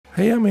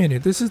Hey, I'm Andy.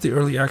 This is the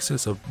early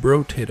access of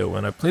Brotato,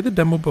 and I played the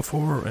demo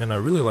before and I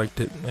really liked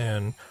it,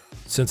 and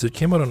since it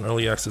came out on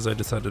early access I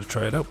decided to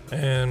try it out,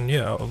 and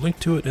yeah, I'll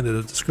link to it in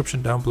the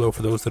description down below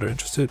for those that are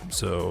interested.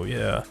 So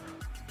yeah,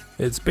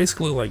 it's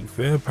basically like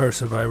Vampire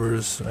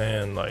Survivors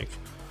and like,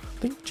 I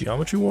think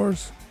Geometry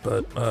Wars,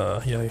 but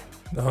yeah,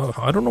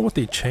 I don't know what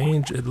they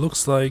changed. It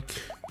looks like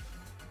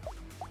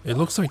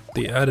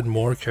they added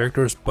more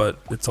characters, but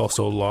it's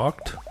also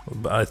locked.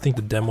 I think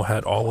the demo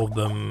had all of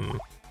them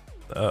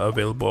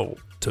available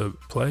to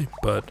play,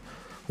 but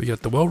we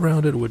got the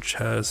well-rounded, which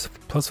has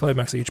plus 5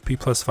 max HP,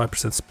 plus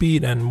 5%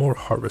 speed, and more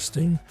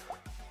harvesting.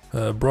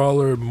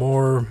 Brawler,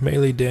 more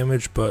melee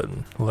damage, but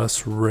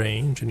less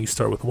range, and you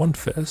start with one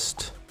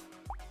fist.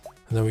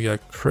 And then we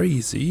got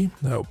Crazy,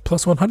 now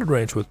plus 100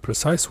 range with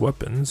precise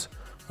weapons,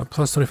 a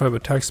plus 25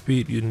 attack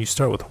speed, and you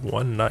start with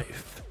one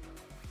knife.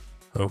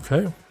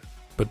 Okay,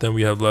 but then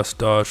we have less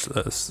dodge,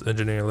 less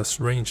engineering,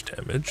 less range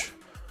damage.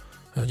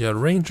 You got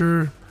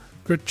Ranger,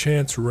 crit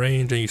chance,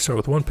 range, and you start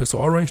with one pistol.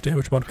 All range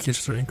damage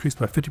modifications are increased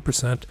by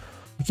 50%.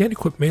 You can't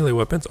equip melee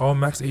weapons. All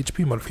max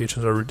HP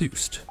modifications are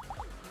reduced.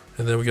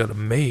 And then we got a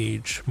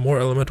mage, more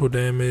elemental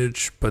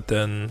damage, but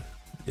then,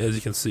 as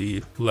you can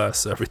see,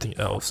 less everything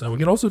else. And we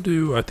can also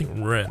do, I think,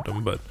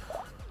 random, but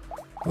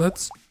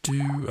let's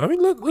do,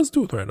 let's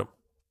do it random.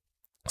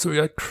 So we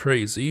got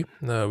Crazy.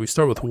 We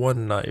start with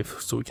one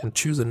knife, so we can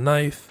choose a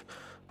knife,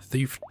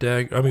 thief,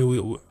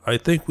 dagger. I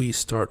think we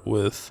start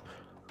with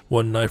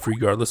one knife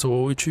regardless of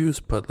what we choose,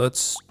 but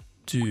let's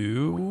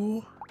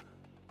do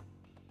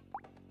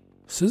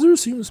scissors.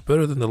 Seems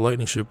better than the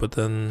lightning shift, but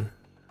then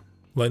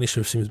lightning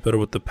shift seems better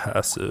with the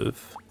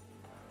passive.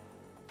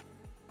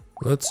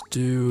 Let's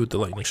do the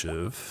lightning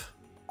shift.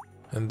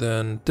 And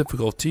then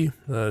difficulty,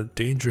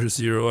 danger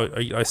 0.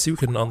 I see we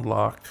can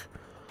unlock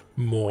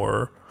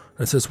more.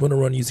 It says win a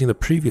run using the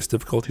previous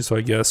difficulty, so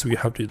I guess we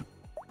have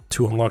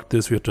to unlock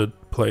this, we have to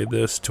play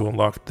this. To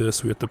unlock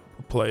this, we have to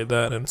play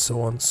that, and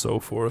so on and so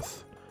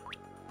forth.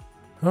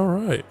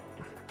 Alright.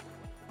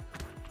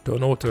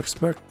 Don't know what to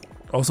expect.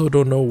 Also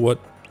don't know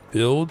what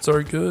builds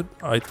are good.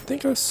 I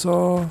think I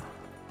saw,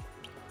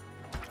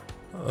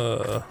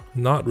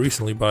 not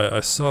recently, but I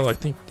saw, I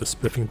think, the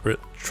Spiffing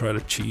Brit try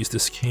to cheese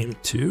this game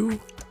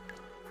too.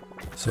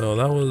 So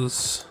that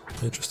was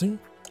interesting.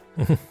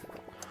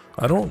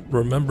 I don't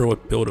remember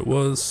what build it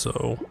was,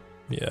 so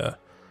yeah.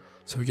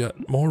 So we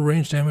got more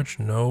range damage,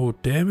 no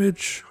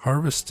damage,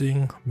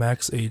 harvesting,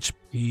 max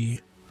HP.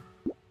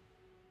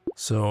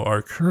 So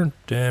our current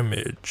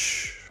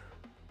damage,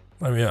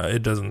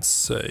 it doesn't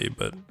say,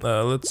 but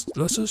let's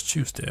just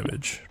choose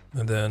damage.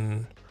 And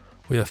then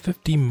we have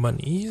 50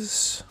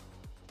 monies.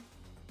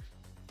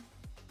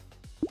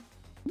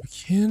 We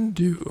can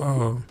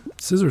do,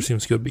 scissor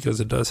seems good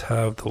because it does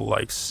have the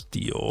life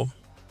steal.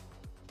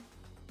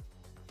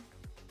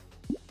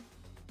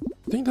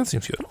 I think that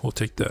seems good. We'll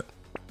take that.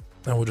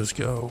 And we'll just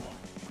go.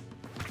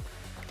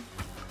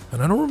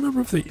 And I don't remember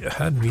if they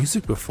had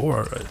music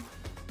before.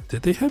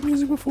 Did they have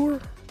music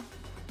before?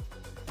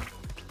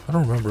 I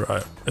don't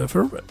remember. It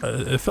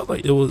felt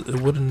like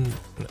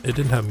it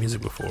didn't have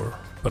music before,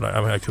 but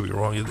I could be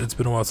wrong. It's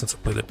been a while since I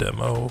played the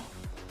demo.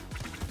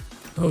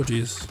 Oh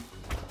jeez.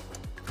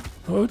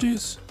 Oh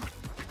jeez.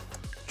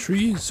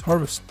 Trees,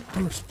 harvest.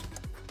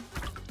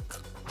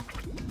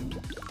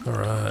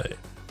 Alright.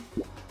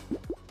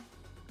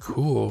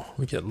 Cool.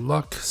 We get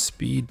luck,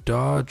 speed,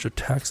 dodge,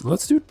 attacks.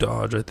 Let's do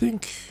dodge, I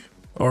think.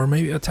 Or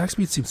maybe attack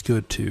speed seems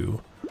good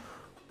too.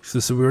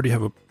 So we already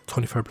have a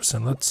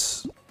 25%.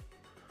 Let's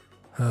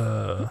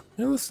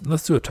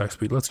do attack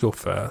speed. Let's go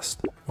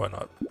fast. Why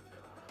not?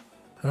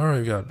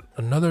 Alright, we got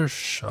another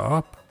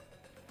shop.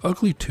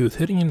 Ugly Tooth.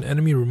 Hitting an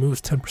enemy removes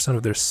 10%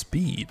 of their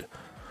speed.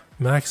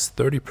 Max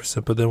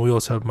 30%, but then we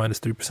also have minus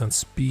 3%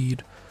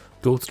 speed.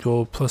 Goat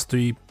Skull, plus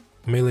 3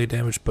 melee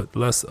damage, but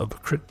less of a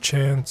crit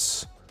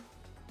chance.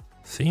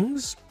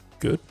 Seems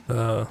good.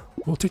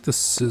 We'll take the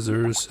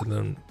scissors, and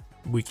then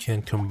we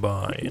can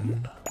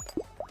combine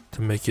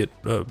to make it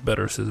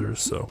better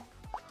scissors. So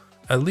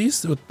at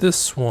least with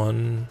this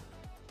one,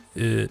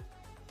 it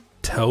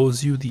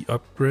tells you the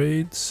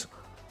upgrades.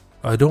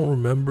 I don't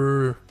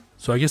remember,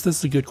 so I guess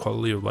that's a good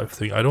quality of life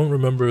thing. I don't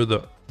remember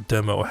the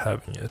demo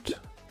having it,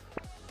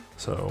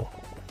 so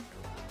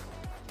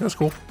that's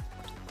cool.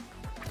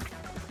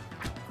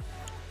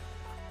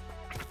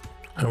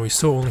 And we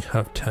still only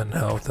have 10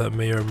 health. That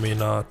may or may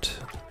not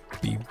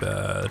be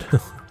bad.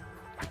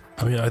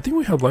 I think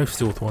we have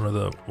lifesteal with one of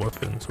the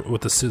weapons,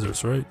 with the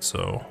scissors, right?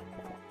 So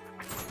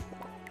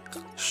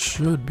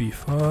should be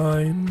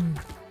fine.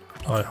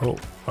 I hope.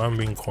 I'm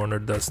being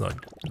cornered. That's not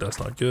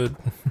good.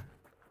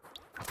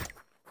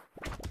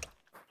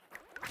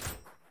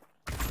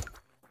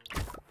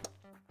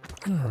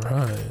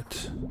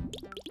 Alright.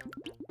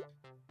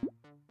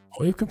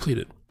 Wave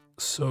completed.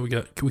 So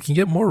we can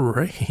get more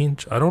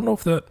range. I don't know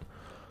if that,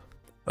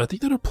 I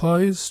think that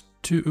applies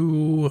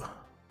to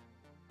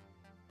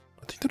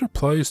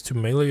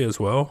melee as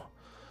well.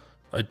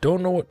 I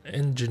don't know what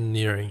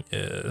engineering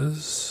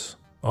is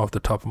off the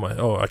top of my,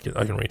 I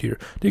can read here.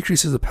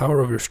 Decreases the power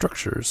of your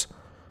structures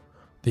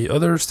The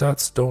other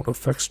stats don't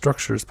affect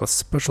structures, but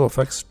special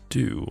effects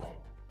do.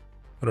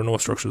 I don't know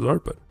what structures are,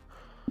 but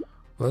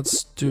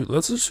let's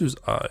just choose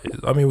eyes.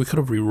 I mean, we could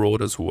have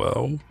re-rolled as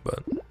well,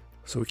 but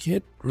so we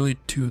can't really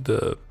do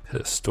the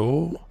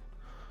pistol.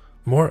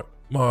 More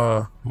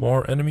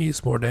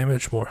enemies, more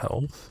damage, more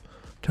health.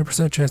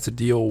 10% chance to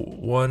deal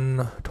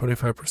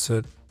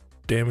 25%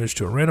 damage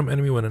to a random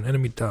enemy when an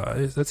enemy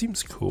dies. That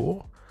seems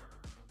cool.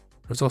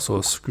 There's also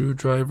a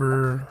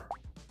screwdriver.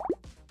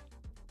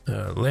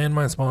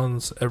 Landmine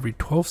spawns every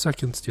 12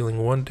 seconds,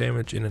 dealing 1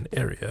 damage in an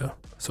area.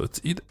 So it's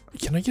either,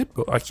 can I get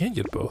both? I can't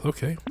get both,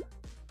 okay.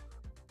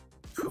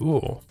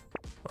 Cool.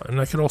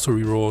 And I could also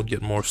reroll and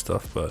get more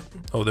stuff, but,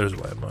 oh, there's a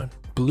landmine.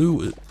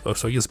 Blue,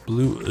 so I guess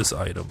blue is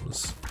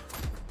items.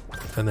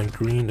 And then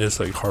green is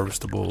like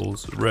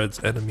harvestables,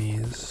 red's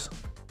enemies.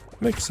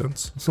 Makes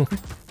sense.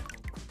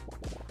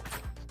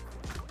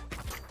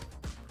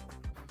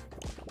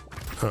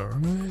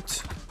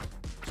 Alright.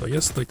 So I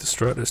guess like the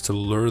strat is to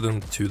lure them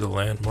to the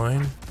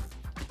landmine.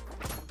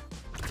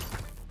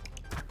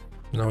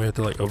 Now we have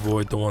to like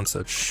avoid the ones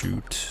that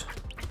shoot.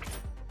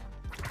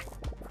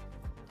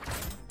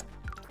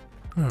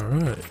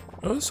 Alright.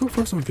 Oh, so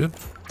far so good.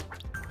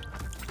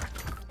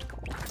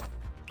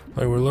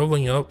 Like we're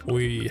leveling up,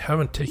 we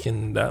haven't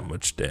taken that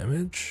much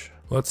damage.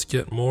 Let's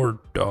get more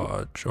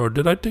dodge. Or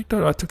did I take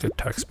that? I took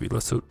attack speed.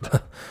 Let's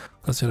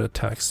get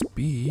attack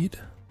speed.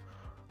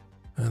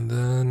 And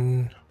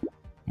then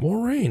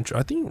more range.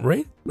 I think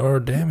range or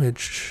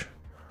damage.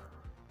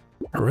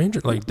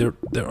 Range, like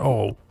they're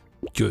all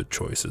good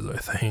choices, I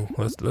think.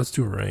 Let's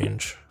do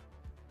range.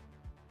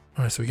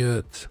 Alright, so we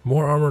get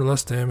more armor,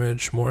 less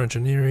damage, more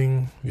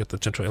engineering. We get the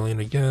gentle alien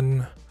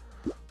again.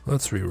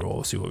 Let's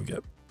reroll, see what we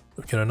get.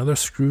 We get another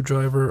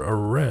screwdriver, a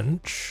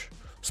wrench.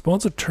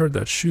 Spawns a turret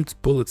that shoots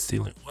bullets,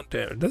 dealing 1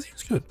 damage. That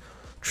seems good.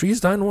 Trees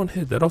die in 1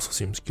 hit. That also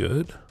seems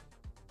good.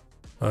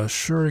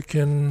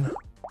 Shuriken.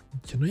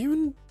 Can I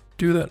even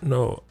do that?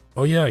 No.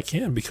 Oh yeah, I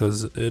can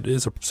because it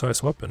is a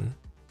precise weapon.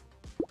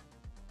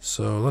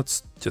 So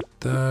let's get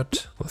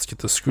that. Let's get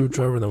the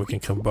screwdriver, then we can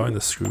combine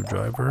the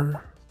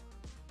screwdriver.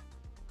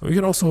 We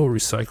can also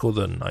recycle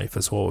the knife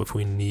as well if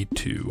we need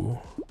to.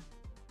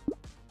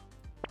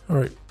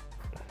 Alright.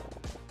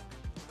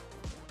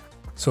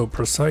 So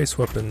precise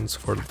weapons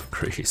for the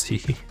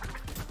crazy.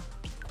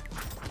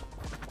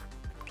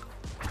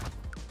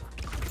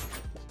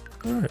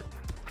 Alright.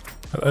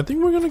 I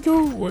think we're gonna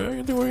go,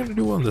 I think we're gonna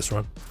do one this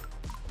run.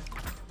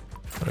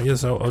 I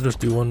guess I'll just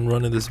do one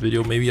run in this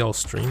video. Maybe I'll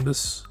stream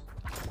this.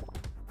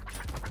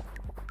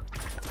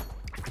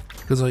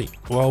 Because like,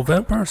 while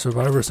Vampire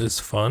Survivors is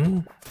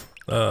fun,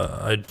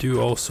 I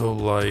do also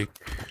like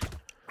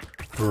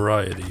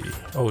variety.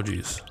 Oh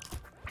geez.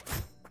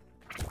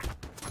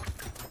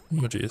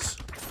 Oh geez.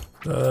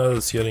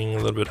 It's getting a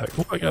little bit high.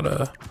 Oh, I got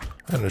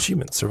an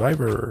achievement.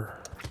 Survivor.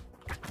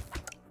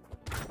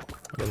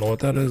 I don't know what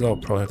that is. I'll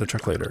probably have to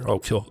check later. I'll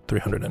kill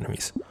 300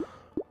 enemies.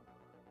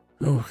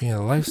 Oh, yeah.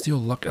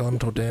 Lifesteal, luck,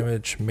 elemental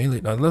damage,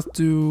 melee. Now let's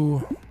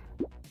do.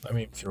 I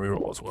mean, we can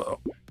reroll as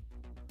well.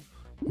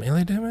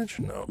 Melee damage?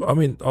 No. I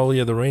mean, oh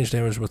yeah, the range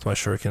damage with my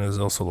shuriken is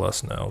also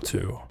less now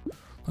too.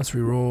 Let's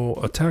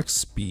reroll attack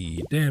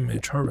speed,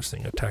 damage,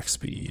 harvesting, attack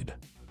speed.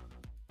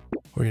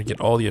 We're gonna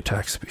get all the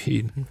attack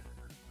speed.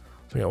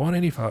 So we got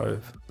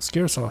 185.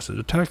 Scare sausage.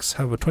 Attacks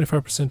have a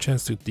 25%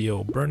 chance to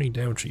deal burning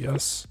damage,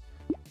 yes.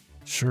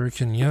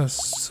 Shuriken,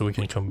 yes. So we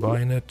can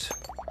combine it.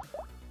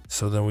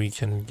 So then we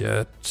can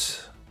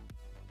get...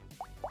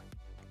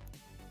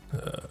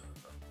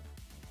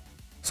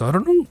 so I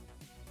don't know.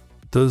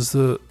 Does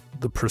the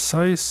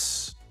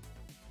precise...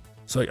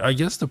 So I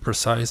guess the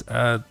precise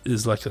add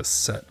is like a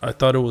set. I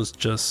thought it was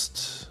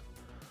just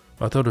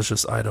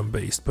item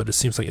based, but it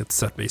seems like it's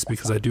set based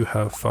because I do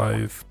have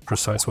 5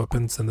 precise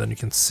weapons, and then you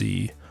can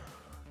see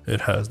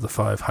it has the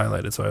 5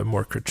 highlighted, so I have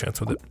more crit chance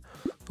with it.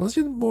 Let's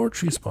get more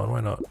tree spawn,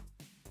 why not?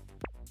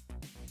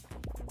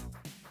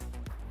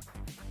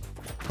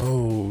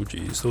 Oh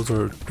geez, those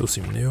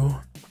seem new.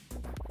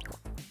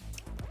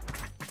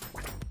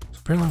 So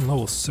apparently I'm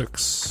level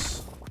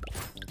 6.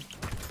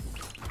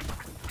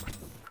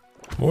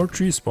 More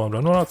tree spawn, but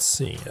I'm not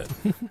seeing it.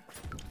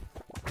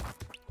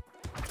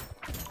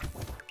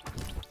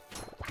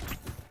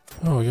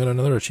 Oh, we got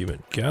another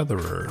achievement.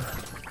 Gatherer.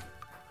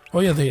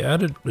 Oh yeah, they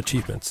added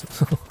achievements.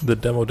 The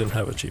demo didn't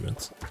have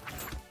achievements.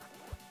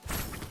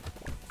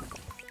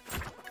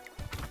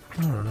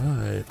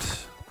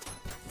 Alright.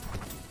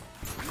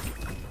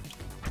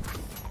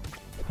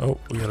 Oh,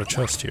 we got a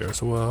chest here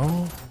as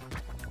well.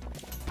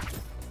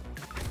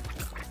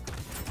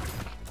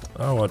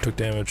 Oh, I took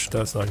damage.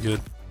 That's not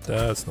good.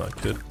 That's not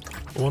good.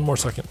 One more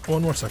second.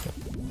 One more second.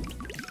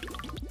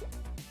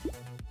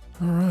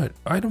 Alright,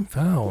 item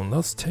found.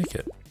 Let's take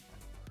it.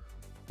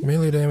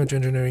 Melee damage,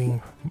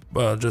 engineering,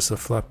 just a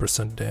flat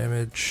 %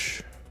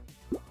 damage.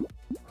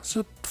 Let's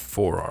do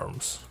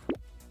forearms.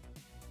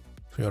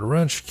 So we got a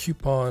wrench,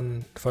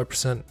 coupon,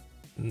 5%,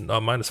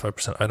 minus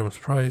 5% items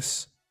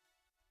price.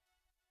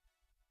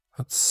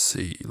 Let's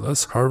see,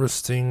 less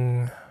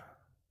harvesting.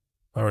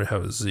 I already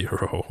have a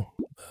 0.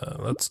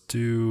 Let's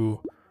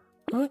do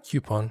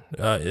Coupon.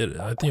 I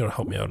think it'll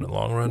help me out in the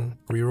long run.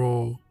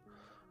 Reroll.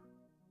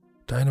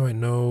 Dynamite,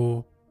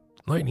 no.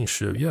 Lightning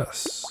shield,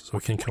 yes. So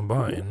we can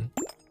combine.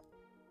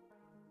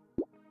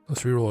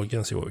 Let's reroll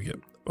again, see what we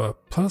get.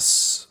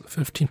 Plus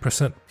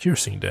 15%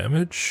 piercing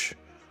damage.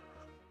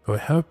 Do I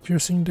have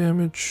piercing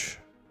damage?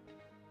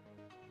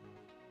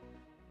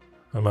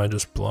 Am I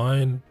just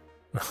blind?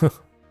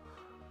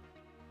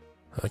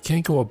 I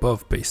can't go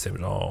above base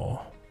damage.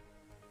 Oh.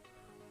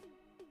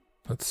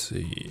 Let's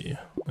see.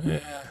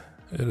 It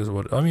is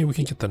what. I mean, we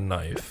can get the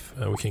knife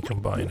and we can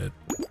combine it.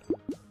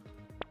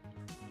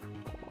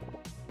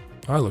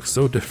 I look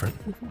so different.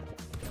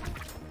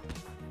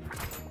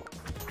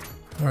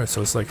 Alright,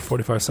 so it's like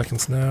 45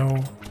 seconds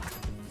now.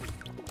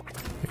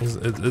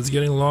 It's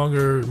getting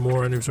longer,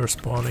 more enemies are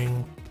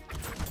spawning.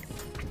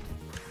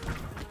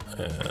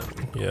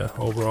 And yeah,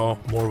 overall,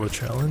 more of a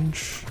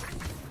challenge.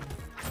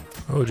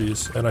 Oh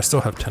geez, and I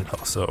still have 10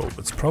 health, so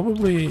it's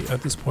probably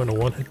at this point a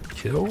one-hit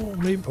kill,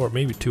 maybe, or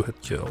maybe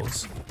two-hit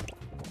kills.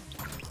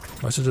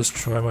 I should just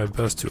try my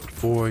best to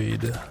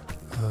avoid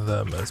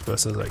them as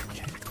best as I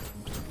can.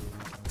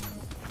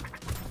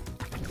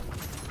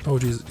 Oh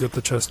geez, get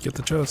the chest, get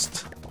the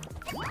chest.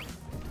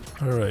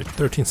 Alright,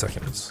 13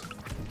 seconds.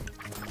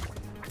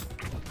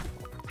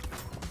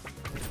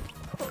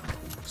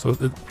 So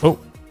oh!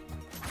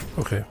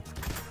 Okay,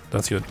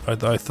 that's good.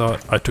 I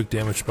thought I took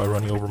damage by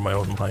running over my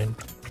own mine.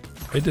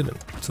 I didn't,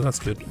 so that's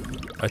good.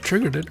 I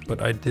triggered it,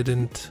 but I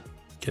didn't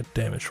get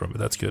damage from it.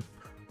 That's good.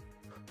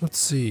 Let's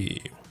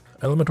see.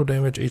 Elemental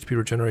damage, HP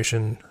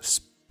regeneration,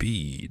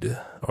 speed,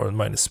 or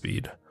minus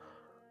speed.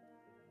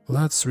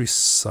 Let's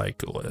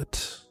recycle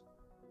it.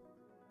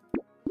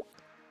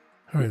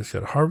 Alright, let's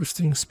get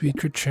harvesting, speed,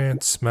 crit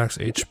chance, max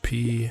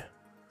HP.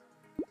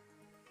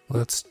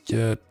 Let's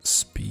get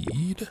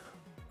speed.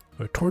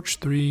 Torch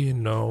 3,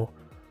 no.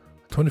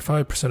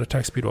 25%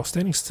 attack speed while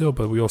standing still,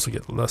 but we also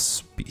get less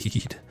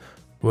speed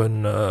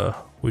when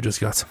we just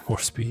got some more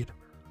speed.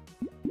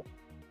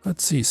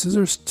 Let's see,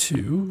 scissors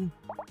 2,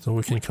 so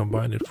we can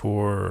combine it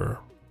for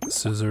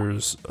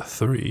scissors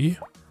 3.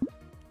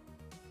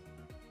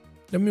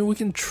 I mean, we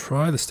can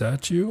try the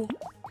statue.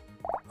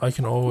 I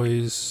can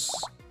always...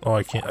 Oh,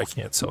 I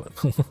can't sell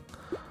it.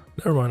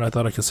 Never mind, I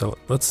thought I could sell it.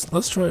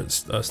 Let's try it,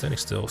 standing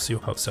still, see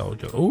how sell it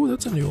goes. Oh,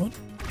 that's a new one.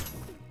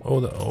 Oh,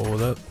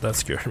 that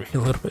scared me a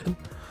little bit.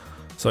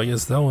 So I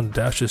guess that one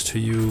dashes to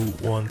you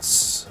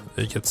once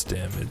it gets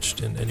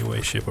damaged in any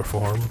way, shape, or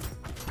form.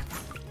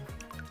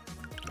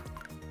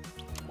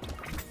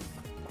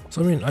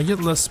 So I mean, I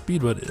get less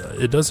speed, but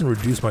it doesn't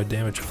reduce my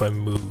damage if I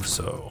move,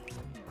 so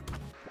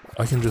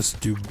I can just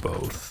do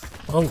both.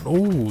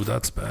 Oh,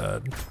 that's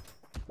bad.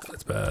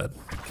 That's bad.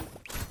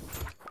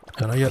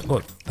 And I get,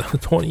 look,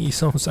 20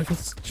 some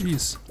seconds?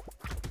 Jeez.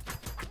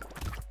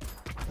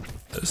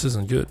 This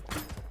isn't good.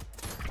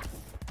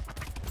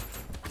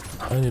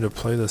 I need to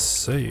play this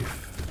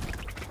safe.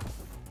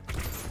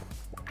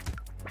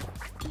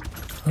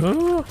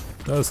 Oh,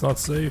 that's not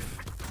safe.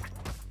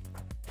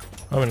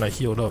 I mean, I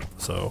healed up,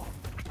 so.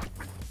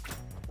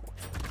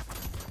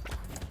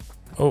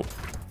 Oh.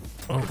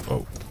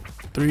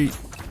 3.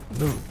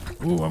 No.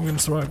 Ooh, I'm gonna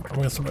survive. I'm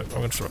gonna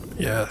survive.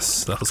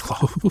 Yes, that was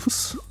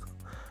close.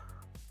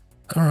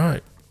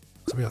 Alright.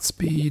 So we got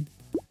speed,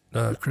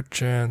 crit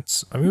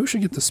chance. I mean, we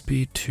should get the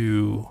speed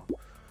to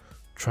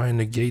try and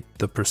negate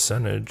the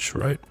percentage,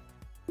 right?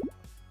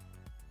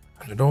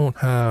 I don't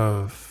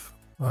have...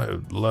 I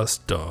have less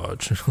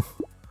dodge.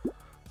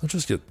 Let's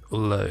just get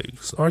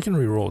legs. Or I can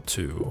reroll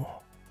too.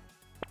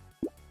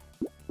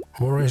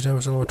 More range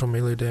damage, elemental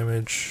melee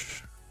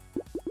damage.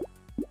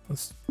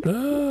 Let's...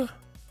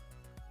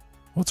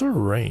 what's our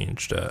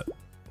ranged at?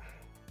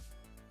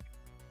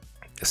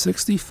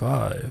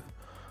 65.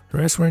 The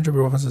range of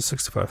your weapons is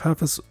 65.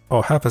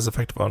 Half as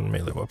effective on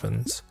melee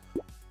weapons.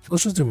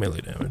 Let's just do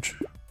melee damage.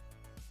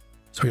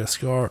 So we got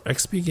Scar,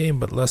 XP gain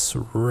but less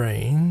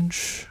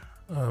range.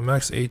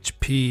 Max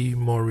HP,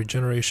 more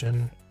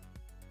regeneration.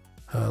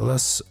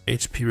 Less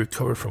HP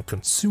recovered from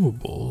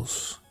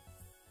consumables.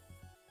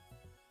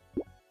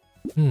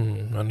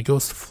 And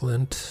Ghost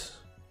Flint.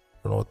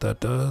 Don't know what that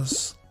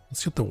does.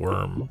 Let's get the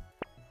worm.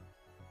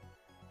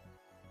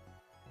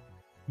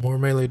 More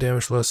melee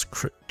damage, less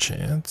crit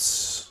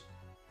chance.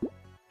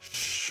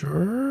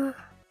 Sure.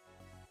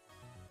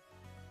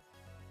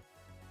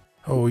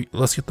 Oh,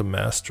 let's get the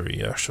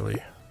mastery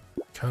actually.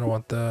 Kind of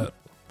want that.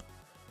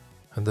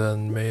 And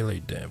then melee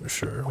damage,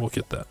 sure, we'll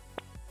get that.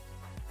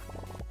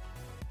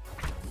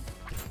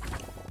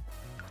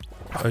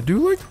 I do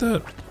like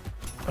that.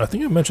 I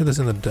think I mentioned this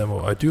in the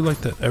demo. I do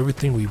like that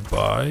everything we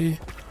buy,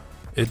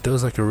 it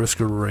does like a Risk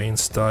of Rain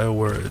style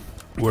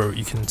where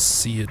you can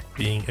see it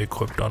being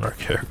equipped on our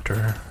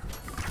character.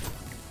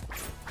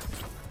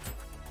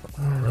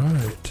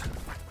 Alright.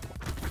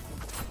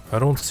 I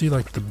don't see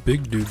like the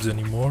big dudes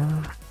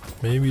anymore.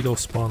 Maybe they'll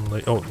spawn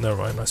late. Oh, never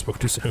mind, I spoke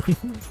too soon.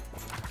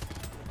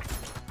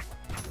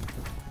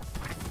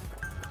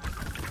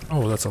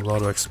 Oh, that's a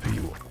lot of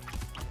XP.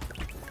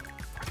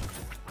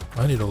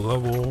 I need a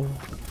level.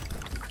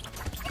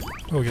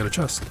 Oh, we got a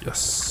chest.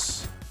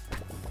 Yes.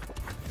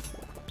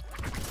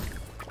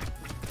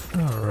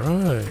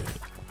 Alright.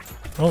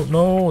 Oh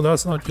no,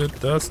 that's not good,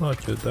 that's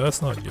not good,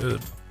 that's not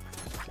good.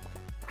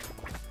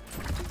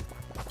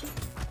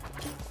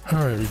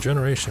 Alright,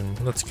 regeneration,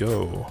 let's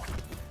go.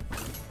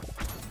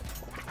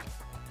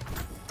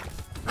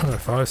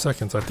 Alright, 5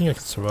 seconds, I think I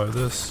can survive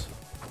this.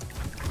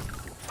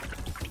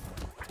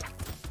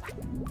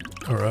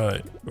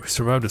 Alright, we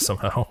survived it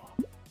somehow.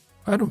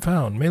 Item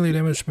found, melee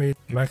damage,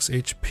 max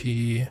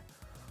HP,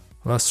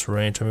 less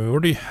range. I mean, we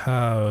already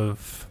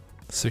have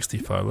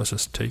 65, let's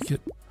just take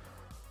it.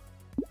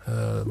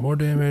 More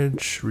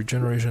damage,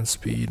 regeneration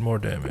speed, more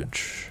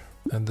damage.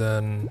 And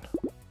then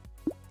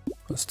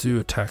let's do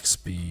attack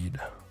speed.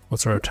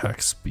 What's our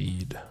attack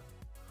speed?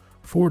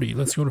 40,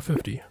 let's go to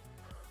 50.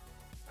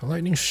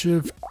 Lightning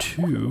Shift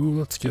 2,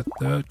 let's get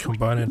that.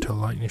 Combine into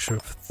Lightning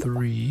Shift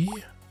 3.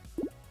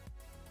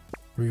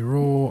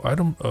 Reroll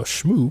item,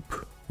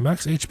 Schmoop.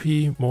 Max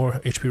HP, more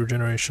HP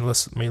regeneration,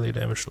 less melee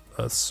damage,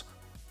 less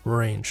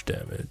range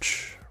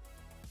damage.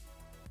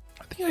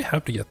 I think I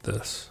have to get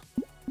this.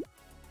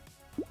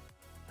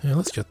 Yeah,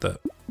 let's get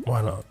that.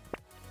 Why not?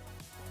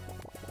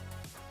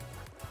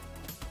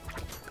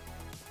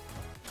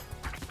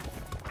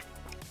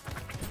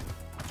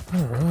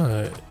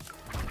 Alright.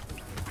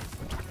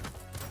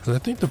 I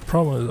think the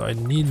problem is I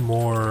need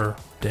more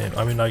damage.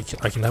 I mean, I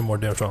can have more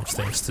damage while I'm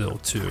staying still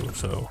too,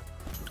 so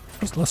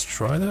let's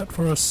try that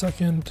for a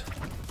second.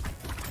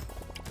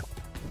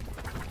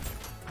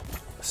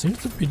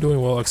 Seems to be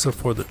doing well except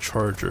for the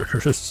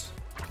chargers.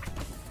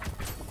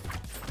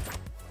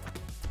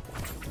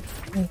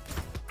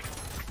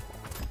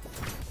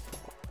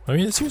 I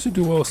mean, it seems to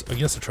do well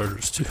against the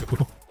chargers too.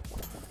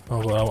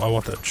 Oh, well, I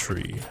want that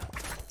tree.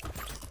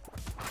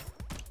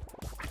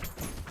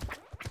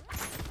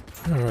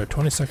 Alright,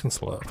 20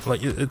 seconds left.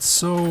 Like, it's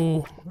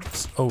so...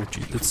 Oh,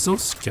 geez, it's so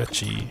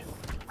sketchy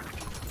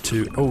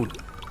to... Oh,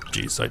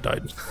 jeez, I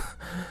died.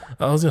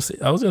 I was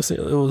gonna say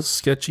it was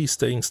sketchy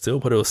staying still,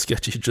 but it was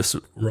sketchy just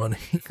running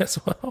as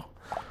well.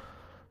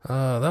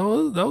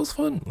 That was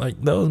fun. Like,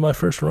 that was my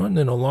first run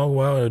in a long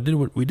while.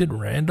 We did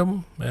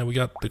random, and we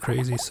got the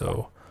crazy,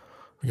 so...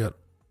 We got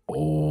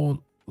old,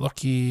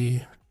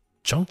 lucky,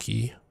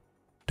 chunky.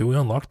 Do we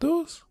unlock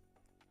those?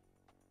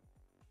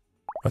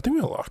 I think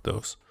we unlocked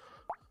those.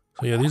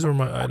 So yeah, these were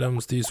my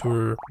items, these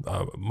were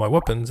my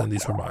weapons, and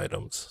these were my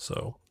items.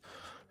 So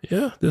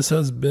yeah, this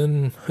has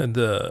been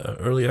the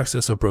early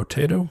access of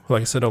Brotato.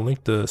 Like I said, I'll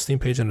link the Steam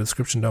page in the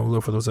description down below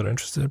for those that are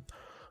interested.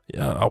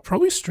 Yeah, I'll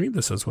probably stream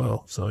this as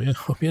well. So yeah,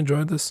 hope you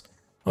enjoyed this.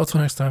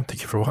 Until next time,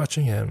 thank you for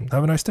watching and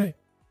have a nice day.